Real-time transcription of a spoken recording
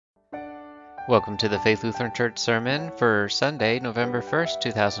Welcome to the Faith Lutheran Church sermon for Sunday, November 1st,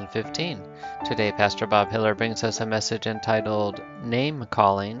 2015. Today, Pastor Bob Hiller brings us a message entitled Name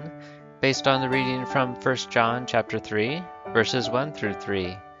Calling, based on the reading from 1 John chapter 3, verses 1 through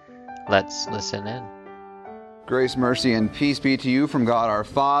 3. Let's listen in. Grace, mercy, and peace be to you from God our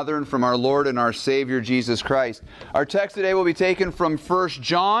Father and from our Lord and our Savior Jesus Christ. Our text today will be taken from 1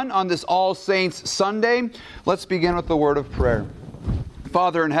 John on this All Saints Sunday. Let's begin with the word of prayer.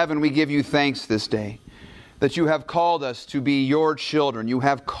 Father in heaven, we give you thanks this day that you have called us to be your children. You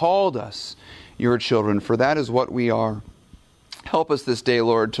have called us your children, for that is what we are. Help us this day,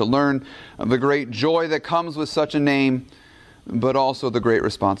 Lord, to learn of the great joy that comes with such a name, but also the great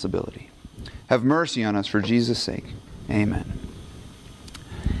responsibility. Have mercy on us for Jesus' sake. Amen.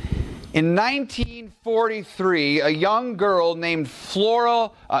 In 1943, a young girl named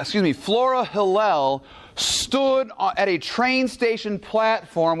Flora Hillel stood at a train station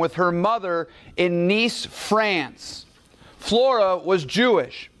platform with her mother in Nice, France. Flora was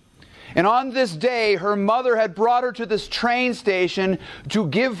Jewish. And on this day, her mother had brought her to this train station to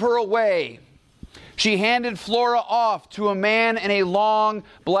give her away. She handed Flora off to a man in a long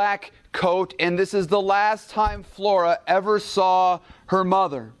black coat, and this is the last time Flora ever saw her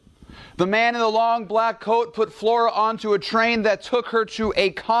mother. The man in the long black coat put Flora onto a train that took her to a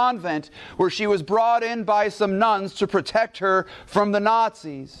convent where she was brought in by some nuns to protect her from the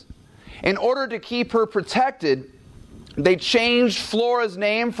Nazis. In order to keep her protected, they changed Flora's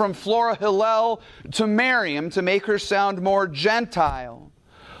name from Flora Hillel to Miriam to make her sound more Gentile.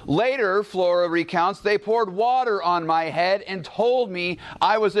 Later, Flora recounts, they poured water on my head and told me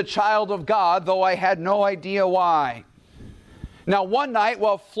I was a child of God, though I had no idea why. Now, one night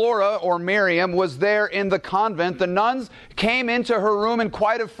while Flora, or Miriam, was there in the convent, the nuns came into her room in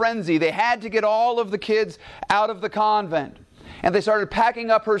quite a frenzy. They had to get all of the kids out of the convent. And they started packing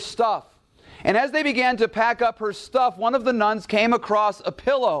up her stuff. And as they began to pack up her stuff, one of the nuns came across a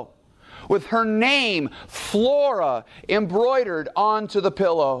pillow with her name, Flora, embroidered onto the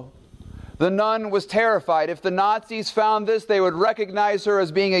pillow. The nun was terrified. If the Nazis found this, they would recognize her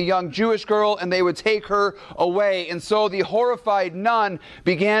as being a young Jewish girl and they would take her away. And so the horrified nun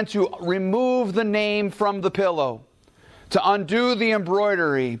began to remove the name from the pillow, to undo the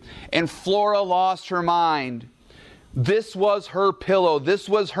embroidery, and Flora lost her mind. This was her pillow. This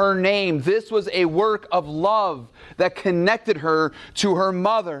was her name. This was a work of love that connected her to her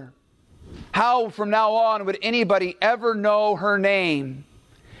mother. How from now on would anybody ever know her name?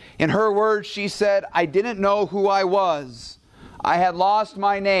 In her words, she said, I didn't know who I was. I had lost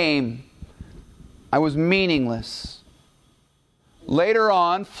my name. I was meaningless. Later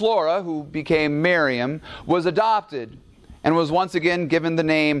on, Flora, who became Miriam, was adopted and was once again given the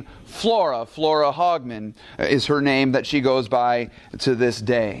name Flora. Flora Hogman is her name that she goes by to this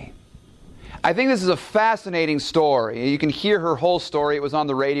day. I think this is a fascinating story. You can hear her whole story. It was on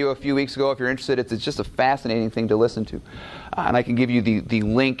the radio a few weeks ago. If you're interested, it's just a fascinating thing to listen to. And I can give you the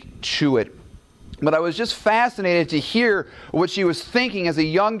link to it. But I was just fascinated to hear what she was thinking as a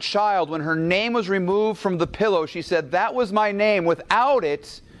young child when her name was removed from the pillow. She said, that was my name. Without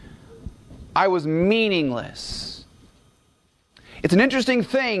it, I was meaningless. It's an interesting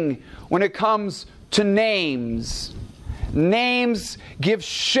thing when it comes to names. Names give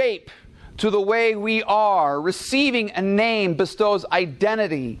shape to the way we are. Receiving a name bestows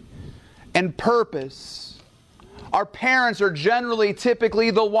identity and purpose. Our parents are typically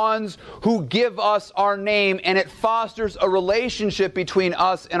the ones who give us our name, and it fosters a relationship between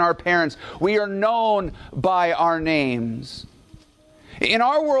us and our parents. We are known by our names. In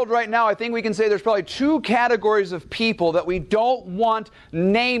our world right now, I think we can say there's probably two categories of people that we don't want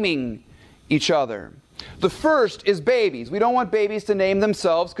naming each other. The first is babies. We don't want babies to name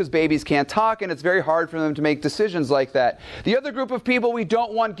themselves because babies can't talk and it's very hard for them to make decisions like that. The other group of people we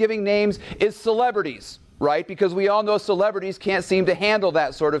don't want giving names is celebrities, right? Because we all know celebrities can't seem to handle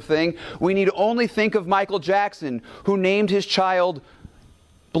that sort of thing. We need only think of Michael Jackson, who named his child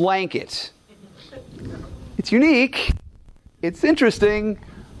Blanket. It's unique. It's interesting.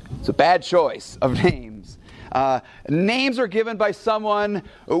 It's a bad choice of names. Names are given by someone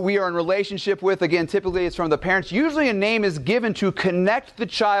we are in relationship with. Again, typically it's from the parents. Usually a name is given to connect the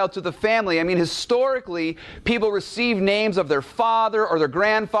child to the family. I mean, historically, people receive names of their father or their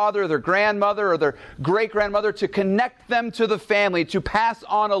grandfather or their grandmother or their great-grandmother to connect them to the family, to pass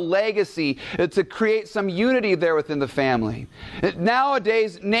on a legacy, to create some unity there within the family.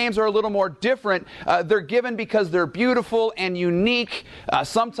 Nowadays, names are a little more different. They're given because they're beautiful and unique.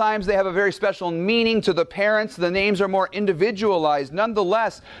 Sometimes they have a very special meaning to the parents. The names are more individualized.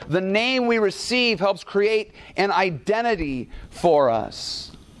 Nonetheless, the name we receive helps create an identity for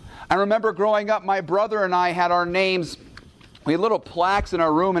us. I remember growing up, my brother and I had our names. We had little plaques in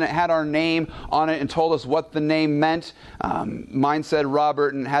our room, and it had our name on it and told us what the name meant. Mine said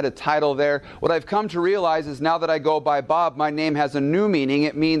Robert and had a title there. What I've come to realize is now that I go by Bob, my name has a new meaning.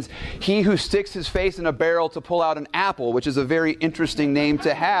 It means he who sticks his face in a barrel to pull out an apple, which is a very interesting name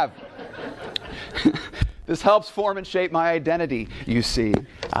to have. This helps form and shape my identity, you see.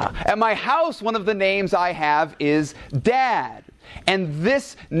 At my house, one of the names I have is Dad. And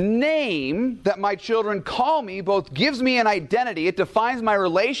this name that my children call me both gives me an identity, it defines my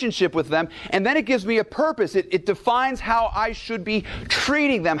relationship with them, and then it gives me a purpose. It defines how I should be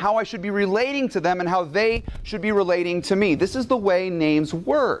treating them, how I should be relating to them, and how they should be relating to me. This is the way names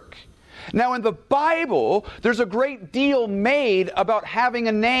work. Now in the Bible, there's a great deal made about having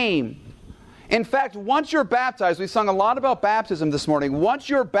a name. In fact, once you're baptized, we sung a lot about baptism this morning. Once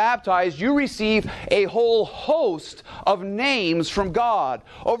you're baptized, you receive a whole host of names from God.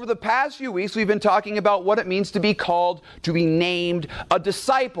 Over the past few weeks, we've been talking about what it means to be called, to be named a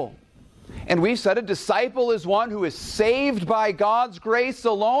disciple. And we said a disciple is one who is saved by God's grace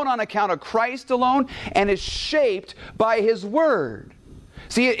alone, on account of Christ alone, and is shaped by His Word.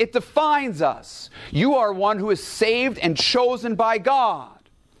 See, it defines us. You are one who is saved and chosen by God.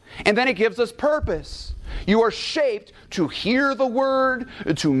 And then it gives us purpose. You are shaped to hear the Word,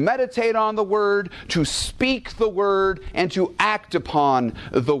 to meditate on the Word, to speak the Word, and to act upon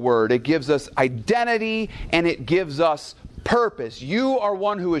the Word. It gives us identity and it gives us purpose. You are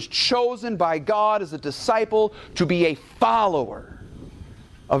one who is chosen by God as a disciple to be a follower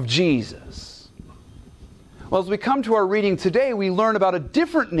of Jesus. Well, as we come to our reading today, we learn about a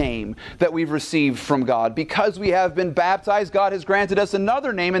different name that we've received from God. Because we have been baptized, God has granted us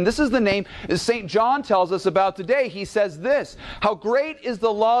another name, and this is the name St. John tells us about today. He says this: how great is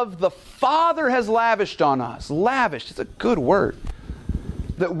the love the Father has lavished on us. Lavished, it's a good word.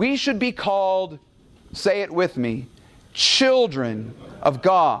 That we should be called, say it with me, children of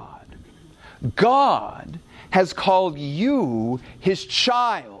God. God has called you His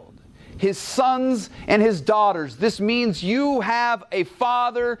child, His sons and His daughters. This means you have a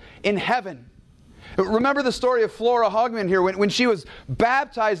Father in heaven. Remember the story of Flora Hogman here. When she was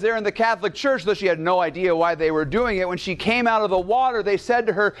baptized there in the Catholic Church, though she had no idea why they were doing it, when she came out of the water, they said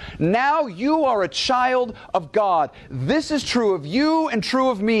to her, now you are a child of God. This is true of you and true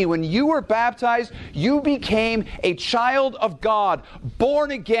of me. When you were baptized, you became a child of God,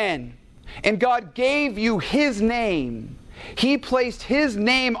 born again. And God gave you His name. He placed His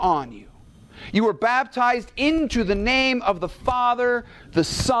name on you. You were baptized into the name of the Father, the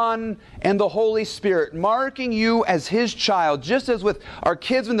Son, and the Holy Spirit, marking you as His child. Just as with our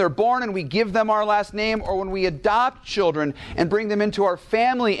kids when they're born and we give them our last name, or when we adopt children and bring them into our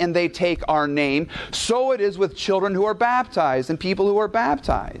family and they take our name, so it is with children who are baptized and people who are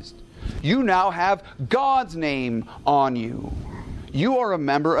baptized. You now have God's name on you. You are a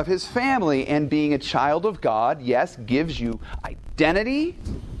member of His family, and being a child of God, yes, gives you identity,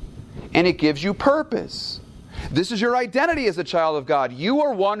 and it gives you purpose. This is your identity as a child of God. You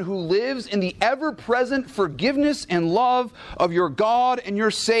are one who lives in the ever-present forgiveness and love of your God and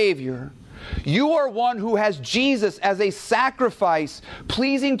your Savior. You are one who has Jesus as a sacrifice,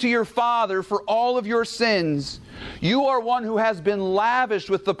 pleasing to your Father for all of your sins. You are one who has been lavished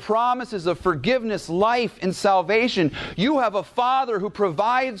with the promises of forgiveness, life, and salvation. You have a Father who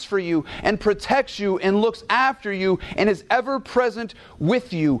provides for you and protects you and looks after you and is ever present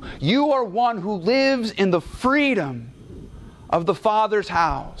with you. You are one who lives in the freedom of the Father's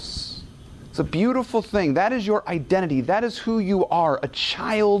house. It's a beautiful thing. That is your identity. That is who you are, a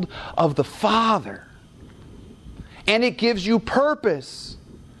child of the Father. And it gives you purpose,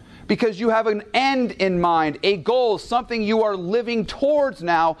 because you have an end in mind, a goal, something you are living towards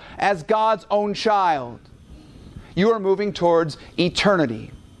now as God's own child. You are moving towards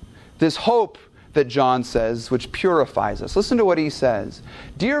eternity. This hope that John says, which purifies us. Listen to what he says.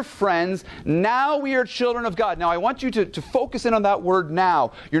 Dear friends, now we are children of God. Now I want you to focus in on that word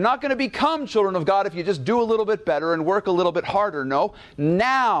now. You're not going to become children of God if you just do a little bit better and work a little bit harder. No.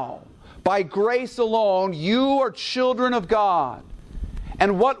 Now, by grace alone, you are children of God.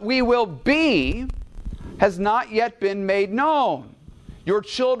 And what we will be has not yet been made known. You're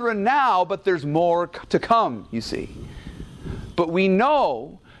children now, but there's more to come, you see. But we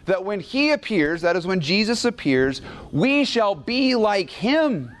know that when He appears, that is when Jesus appears, we shall be like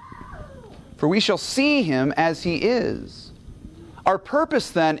Him, for we shall see Him as He is. Our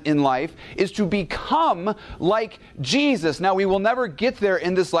purpose then in life is to become like Jesus. Now we will never get there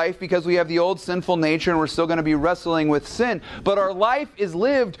in this life because we have the old sinful nature and we're still going to be wrestling with sin. But our life is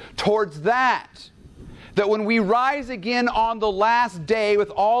lived towards that. that when we rise again on the last day with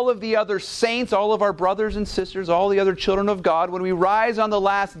all of the other saints, all of our brothers and sisters, all the other children of God, when we rise on the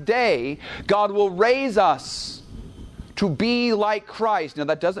last day, God will raise us to be like Christ. Now,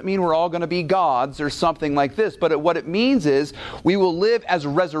 that doesn't mean we're all going to be gods or something like this, but what it means is we will live as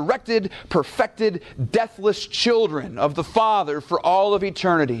resurrected, perfected, deathless children of the Father for all of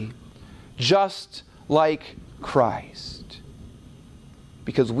eternity, just like Christ,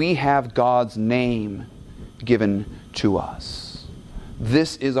 because we have God's name given to us.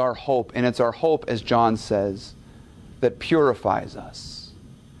 This is our hope, and it's our hope, as John says, that purifies us.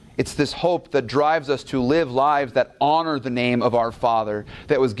 It's this hope that drives us to live lives that honor the name of our Father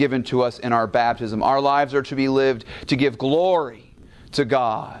that was given to us in our baptism. Our lives are to be lived to give glory to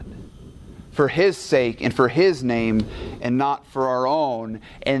God for His sake and for His name, and not for our own.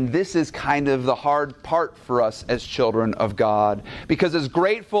 And this is kind of the hard part for us as children of God. Because as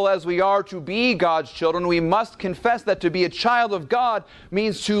grateful as we are to be God's children, we must confess that to be a child of God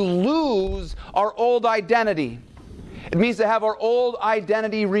means to lose our old identity. It means to have our old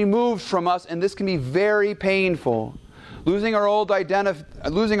identity removed from us, and this can be very painful. Losing our old identity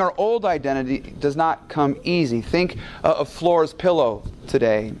does not come easy. Think of Flora's pillow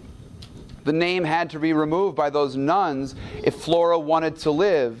today. The name had to be removed by those nuns if Flora wanted to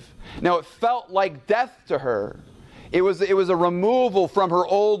live. Now, it felt like death to her. It was a removal from her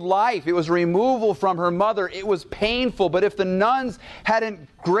old life. It was a removal from her mother. It was painful. But if the nuns hadn't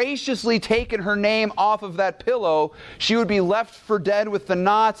graciously taken her name off of that pillow, she would be left for dead with the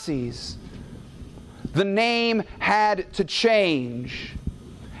Nazis. The name had to change.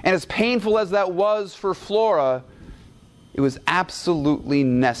 And as painful as that was for Flora, it was absolutely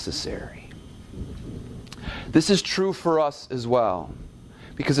necessary. This is true for us as well.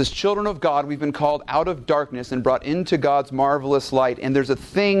 Because as children of God, we've been called out of darkness and brought into God's marvelous light. And there's a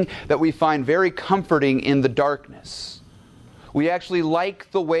thing that we find very comforting in the darkness. We actually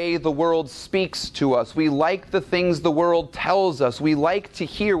like the way the world speaks to us. We like the things the world tells us. We like to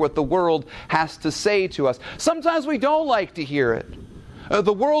hear what the world has to say to us. Sometimes we don't like to hear it.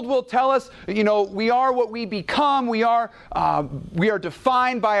 The world will tell us, we are what we become. We are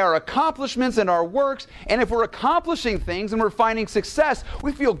defined by our accomplishments and our works. And if we're accomplishing things and we're finding success,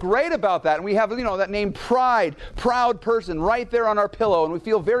 we feel great about that. And we have, that name pride, proud person, right there on our pillow. And we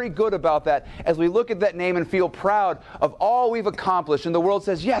feel very good about that as we look at that name and feel proud of all we've accomplished. And the world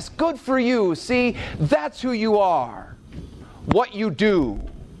says, yes, good for you. See, that's who you are, what you do.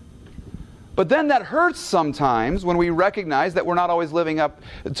 But then that hurts sometimes when we recognize that we're not always living up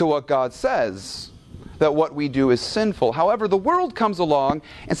to what God says, that what we do is sinful. However, the world comes along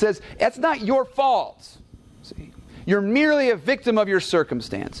and says, it's not your fault. See, you're merely a victim of your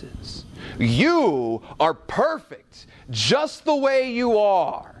circumstances. You are perfect just the way you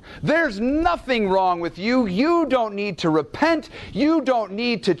are. There's nothing wrong with you. You don't need to repent. You don't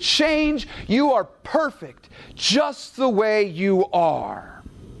need to change. You are perfect just the way you are.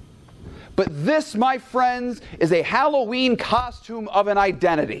 But this, my friends, is a Halloween costume of an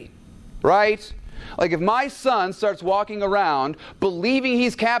identity, right? Like if my son starts walking around believing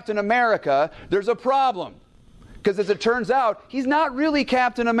he's Captain America, there's a problem. Because as it turns out, he's not really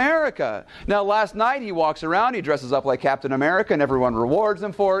Captain America. Now, last night he walks around, he dresses up like Captain America, and everyone rewards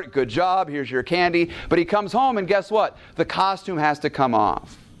him for it. Good job, here's your candy. But he comes home, and guess what? The costume has to come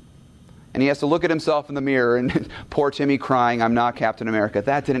off. And he has to look at himself in the mirror, and poor Timmy crying, I'm not Captain America.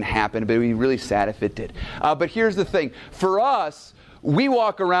 That didn't happen, but it would be really sad if it did. But here's the thing. For us, we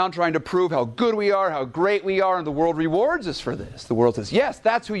walk around trying to prove how good we are, how great we are, and the world rewards us for this. The world says, yes,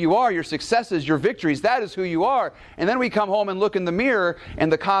 that's who you are, your successes, your victories, that is who you are. And then we come home and look in the mirror, and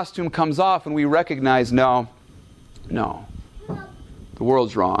the costume comes off, and we recognize, no, the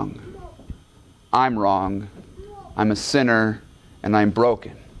world's wrong. I'm wrong. I'm a sinner, and I'm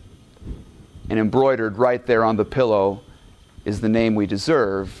broken. And embroidered right there on the pillow is the name we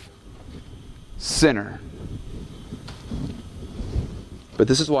deserve, sinner. But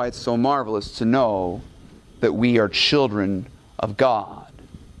this is why it's so marvelous to know that we are children of God.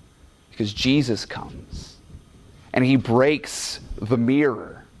 Because Jesus comes and He breaks the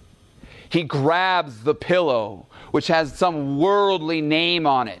mirror. He grabs the pillow, which has some worldly name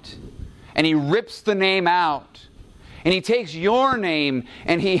on it, and He rips the name out. And He takes your name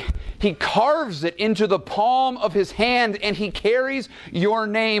and He carves it into the palm of His hand, and He carries your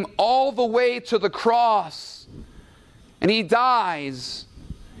name all the way to the cross. And He dies.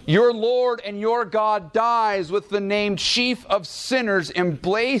 Your Lord and your God dies with the name chief of sinners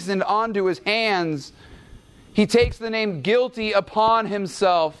emblazoned onto His hands. He takes the name guilty upon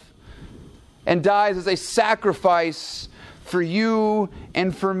Himself and dies as a sacrifice for you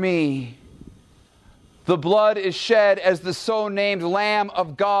and for me. The blood is shed as the so-named Lamb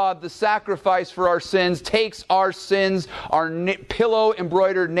of God, the sacrifice for our sins, takes our sins, our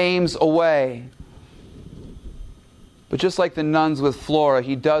pillow-embroidered names away. But just like the nuns with Flora,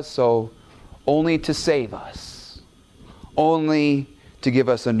 he does so only to save us, only to give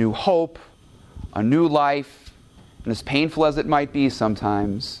us a new hope, a new life, and as painful as it might be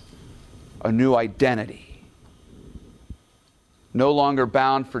sometimes, a new identity. No longer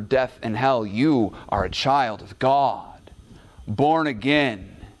bound for death and hell, you are a child of God, born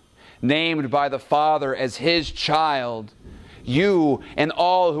again, named by the Father as His child. You and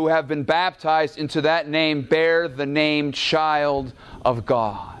all who have been baptized into that name bear the name Child of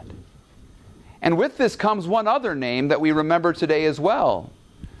God. And with this comes one other name that we remember today as well.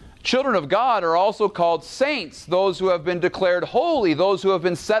 Children of God are also called saints, those who have been declared holy, those who have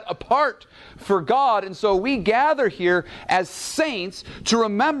been set apart for God. And so we gather here as saints to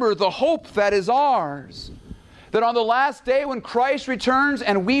remember the hope that is ours. That on the last day when Christ returns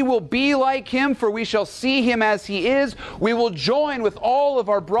and we will be like Him, for we shall see Him as He is, we will join with all of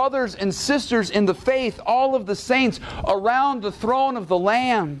our brothers and sisters in the faith, all of the saints around the throne of the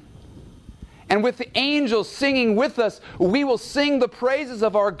Lamb. And with the angels singing with us, we will sing the praises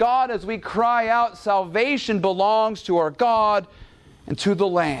of our God as we cry out, salvation belongs to our God and to the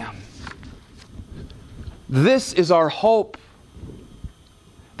Lamb. This is our hope.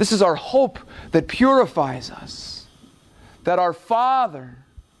 This is our hope that purifies us. That our Father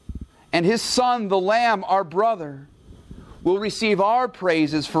and His Son, the Lamb, our brother, will receive our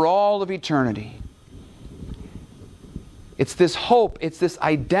praises for all of eternity. It's this hope, it's this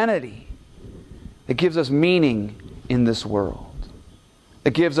identity that gives us meaning in this world.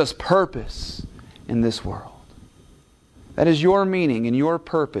 That gives us purpose in this world. That is your meaning and your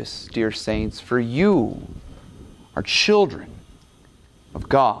purpose, dear saints, for you are children of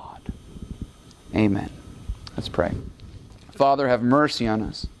God. Amen. Let's pray. Father, have mercy on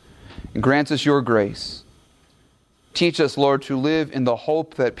us and grant us your grace. Teach us, Lord, to live in the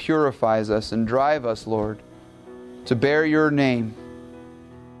hope that purifies us and drive us, Lord, to bear your name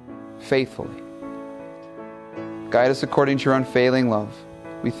faithfully. Guide us according to your unfailing love.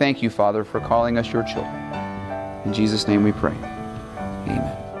 We thank you, Father, for calling us your children. In Jesus' name we pray.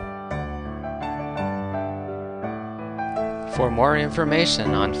 Amen. For more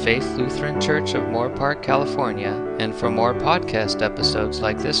information on Faith Lutheran Church of Moore Park, California, and for more podcast episodes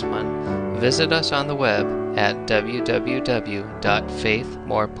like this one, visit us on the web at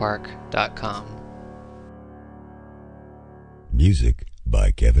www.faithmorepark.com. Music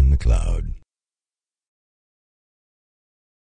by Kevin MacLeod.